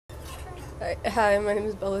Hi, my name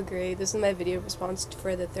is Bella Gray. This is my video response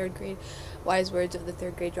for the third grade wise words of the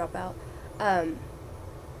third grade dropout. Um,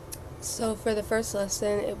 so for the first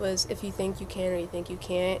lesson, it was if you think you can or you think you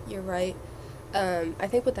can't, you're right. I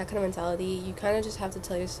think with that kind of mentality, you kind of just have to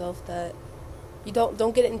tell yourself that you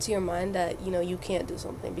don't get it into your mind that you can't do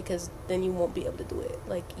something, because then you won't be able to do it.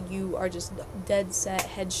 Like, you are just dead set,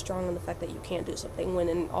 headstrong on the fact that you can't do something, when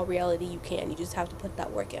in all reality you can. You just have to put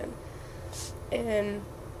that work in. And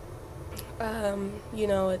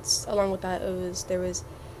it's along with that.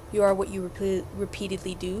 You are what you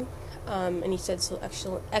repeatedly do, and he said so.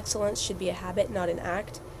 Excellence should be a habit, not an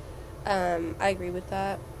act. I agree with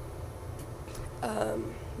that.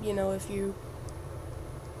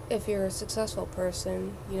 If you're a successful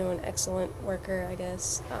person, an excellent worker, I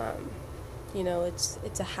guess.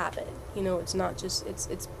 It's a habit. It's not just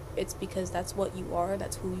it's because that's what you are.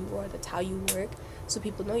 That's who you are. That's how you work. So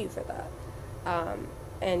people know you for that.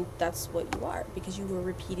 And that's what you are, because you were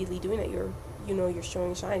repeatedly doing it. You're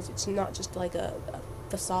showing signs. It's not just like a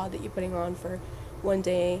facade that you're putting on for one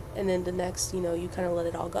day, and then the next, you kind of let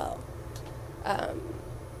it all go.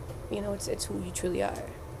 It's who you truly are,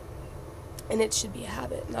 and it should be a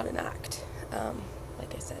habit, not an act.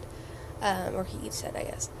 Like I said, or he said, I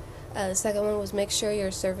guess. The second one was make sure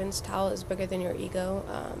your servant's towel is bigger than your ego.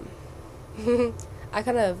 I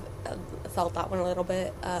kind of felt that one a little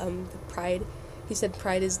bit. The pride. He said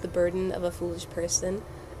pride is the burden of a foolish person.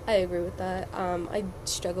 I agree with that. I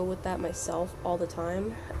struggle with that myself all the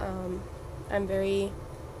time. I'm very,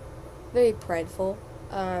 very prideful,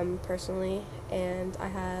 personally, and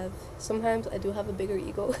sometimes I do have a bigger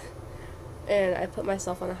ego, and I put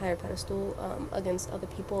myself on a higher pedestal, against other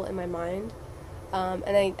people in my mind. And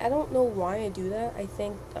I don't know why I do that. I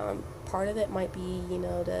think, part of it might be,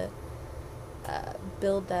 to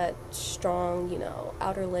build that strong,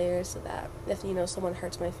 outer layer, so that if, someone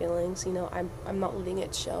hurts my feelings, I'm not letting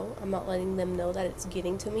it show. I'm not letting them know that it's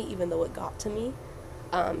getting to me, even though it got to me.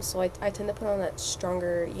 So I tend to put on that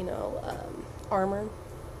stronger, armor,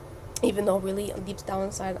 even though really deep down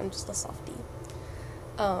inside I'm just a softie.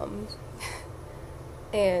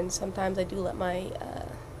 And sometimes I do let my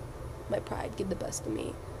pride get the best of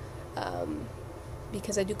me.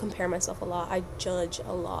 Because I do compare myself a lot. I judge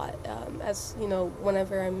a lot.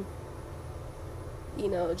 Whenever I'm,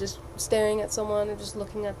 just staring at someone or just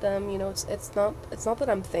looking at them, it's not that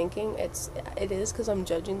I'm thinking. It is because I'm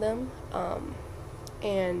judging them.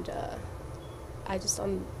 And I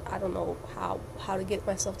don't know how to get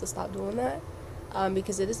myself to stop doing that.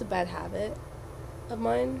 Because it is a bad habit of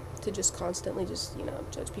mine to just constantly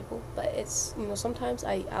judge people. But it's, sometimes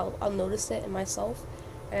I'll notice it in myself.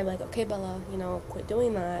 And I'm like, okay, Bella, quit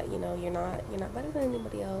doing that. You're not better than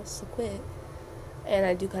anybody else, so quit. And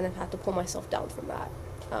I do kind of have to pull myself down from that.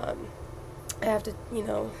 I have to,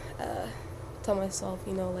 tell myself,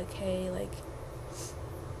 like, hey, like,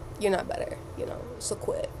 you're not better, so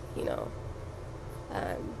quit,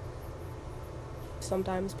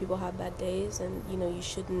 Sometimes people have bad days, and, you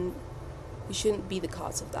shouldn't be the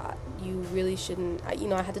cause of that. You really shouldn't.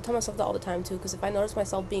 I had to tell myself that all the time, too, because if I notice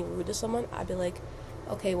myself being rude to someone, I'd be like,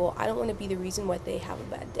 okay, well, I don't want to be the reason why they have a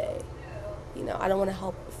bad day. I don't want to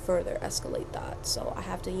help further escalate that. So I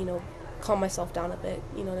have to, calm myself down a bit,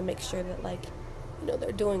 to make sure that, like,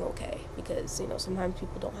 they're doing okay. Because, sometimes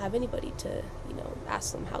people don't have anybody to,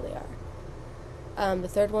 ask them how they are. The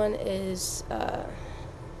third one is,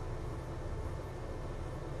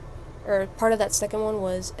 or part of that second one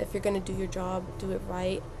was, if you're going to do your job, do it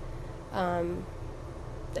right.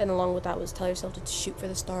 And along with that was tell yourself to shoot for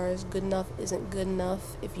the stars. Good enough isn't good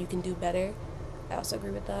enough if you can do better. I also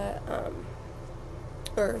agree with that.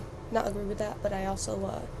 Or not agree with that, but I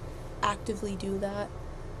also actively do that.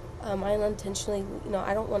 I unintentionally,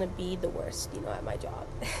 I don't want to be the worst, at my job.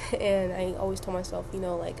 And I always tell myself,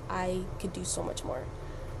 like, I could do so much more.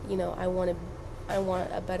 I want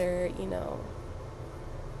a better,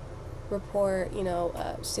 report,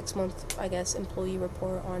 6-month, I guess, employee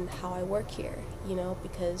report on how I work here,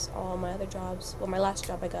 because all my other jobs, my last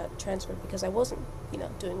job I got transferred because I wasn't,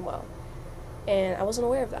 doing well, and I wasn't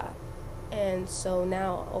aware of that. And so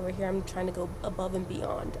now over here I'm trying to go above and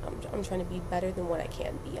beyond. I'm trying to be better than what I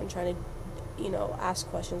can be. I'm trying to, ask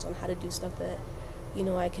questions on how to do stuff that,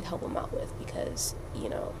 I could help them out with, because,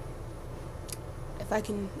 if I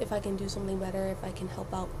can do something better, if I can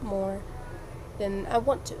help out more, then I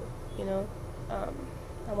want to.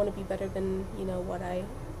 I want to be better than,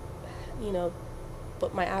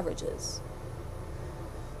 what my average is.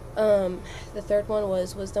 The third one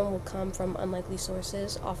was wisdom will come from unlikely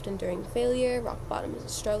sources, often during failure. Rock bottom is a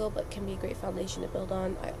struggle, but can be a great foundation to build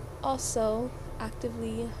on. I also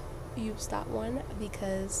actively use that one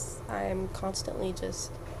because I'm constantly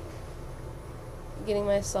just getting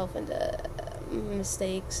myself into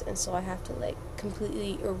mistakes, and so I have to like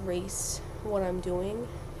completely erase what I'm doing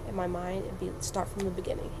in my mind and start from the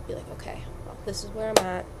beginning. Be like, okay, well, this is where I'm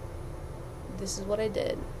at. This is what I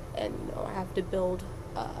did, and I have to build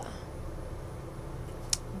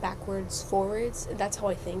backwards, forwards. And that's how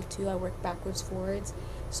I think too. I work backwards, forwards.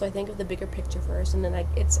 So I think of the bigger picture first, and then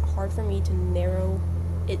it's hard for me to narrow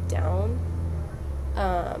it down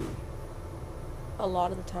a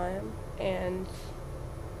lot of the time, and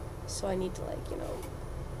so I need to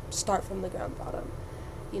start from the ground bottom,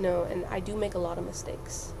 and I do make a lot of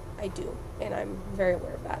mistakes. I do, and I'm very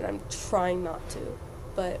aware of that, and I'm trying not to.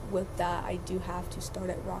 But with that, I do have to start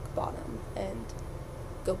at rock bottom and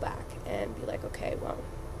go back and be like, okay, well,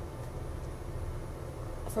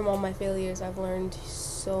 from all my failures, I've learned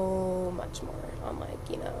so much more on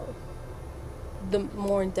the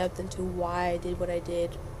more in depth into why I did what I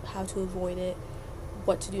did, how to avoid it,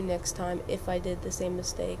 what to do next time if I did the same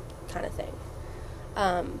mistake, kind of thing.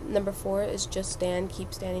 Number 4 is just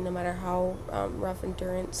keep standing no matter how rough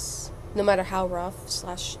endurance, no matter how rough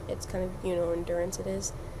 / it's kind of, endurance it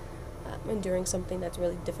is, enduring something that's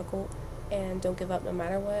really difficult, and don't give up no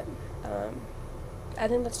matter what. I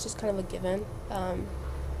think that's just kind of a given, and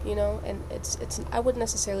it's I wouldn't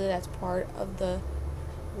necessarily that's part of the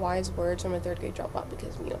wise words from a 3rd grade dropout,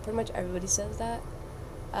 because, pretty much everybody says that.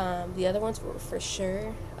 The other ones were for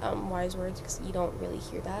sure wise words, because you don't really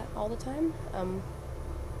hear that all the time,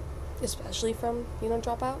 especially from,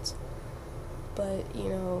 dropouts. But,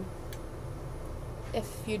 if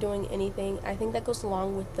you're doing anything, I think that goes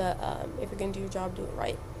along with the, if you're going to do your job, do it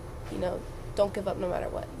right. Don't give up no matter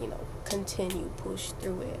what, continue, push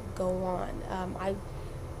through it, go on.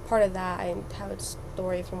 Part of that, I have a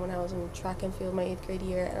story from when I was in track and field my 8th grade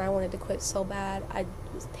year, and I wanted to quit so bad. I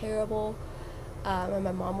was terrible, and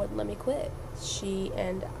my mom wouldn't let me quit.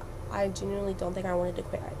 And I genuinely don't think I wanted to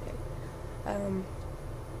quit either.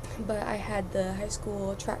 But I had the high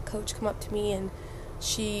school track coach come up to me, and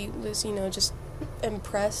she was, just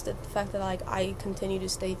impressed at the fact that I continue to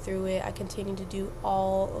stay through it. I continue to do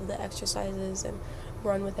all of the exercises and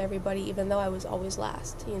run with everybody, even though I was always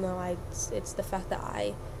last. It's the fact that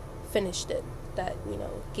I finished it that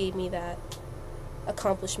gave me that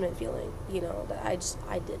accomplishment feeling. That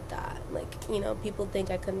I did that. People think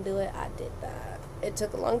I couldn't do it. I did that. It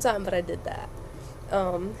took a long time, but I did that.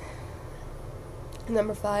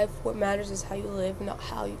 Number 5, what matters is how you live, not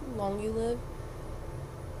how long you live.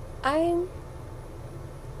 I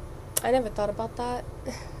never thought about that.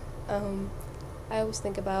 I always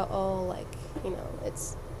think about,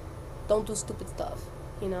 it's, don't do stupid stuff.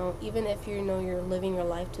 Even if you're living your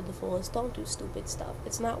life to the fullest, don't do stupid stuff.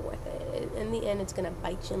 It's not worth it. In the end, it's going to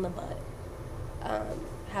bite you in the butt.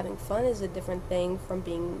 Having fun is a different thing from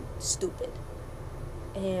being stupid.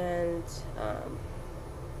 And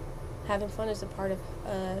having fun is a part of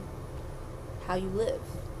how you live,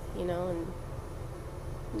 and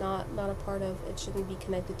not a part of, it shouldn't be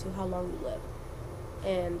connected to how long you live.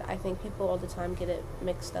 And I think people all the time get it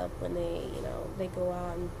mixed up when they go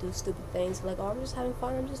out and do stupid things, like, oh, I'm just having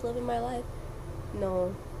fun, I'm just living my life.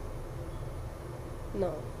 No.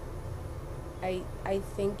 I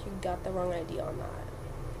think you got the wrong idea on that.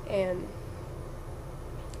 And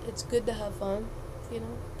it's good to have fun,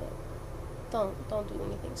 but don't do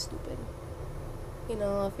anything stupid. If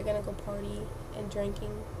you're gonna go party and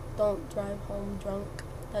drinking, don't drive home drunk.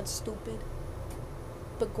 That's stupid.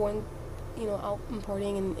 But going, out and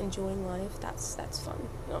partying and enjoying life, that's fun,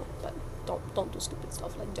 but don't do stupid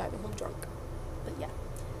stuff like driving home drunk. But yeah.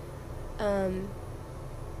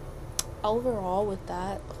 Overall, with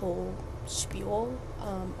that whole spiel,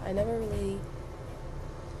 it never really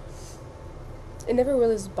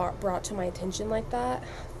was brought to my attention like that,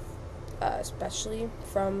 especially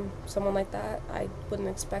from someone like that. I wouldn't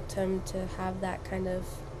expect him to have that kind of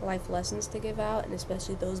life lessons to give out, and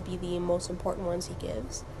especially those be the most important ones he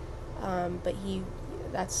gives. But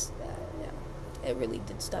it really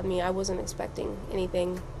did stun me. I wasn't expecting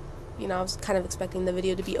anything. I was kind of expecting the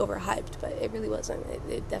video to be overhyped, but it really wasn't.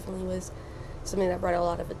 It definitely was something that brought a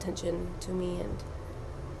lot of attention to me, and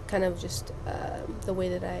kind of just the way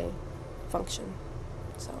that I function.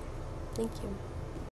 So, thank you.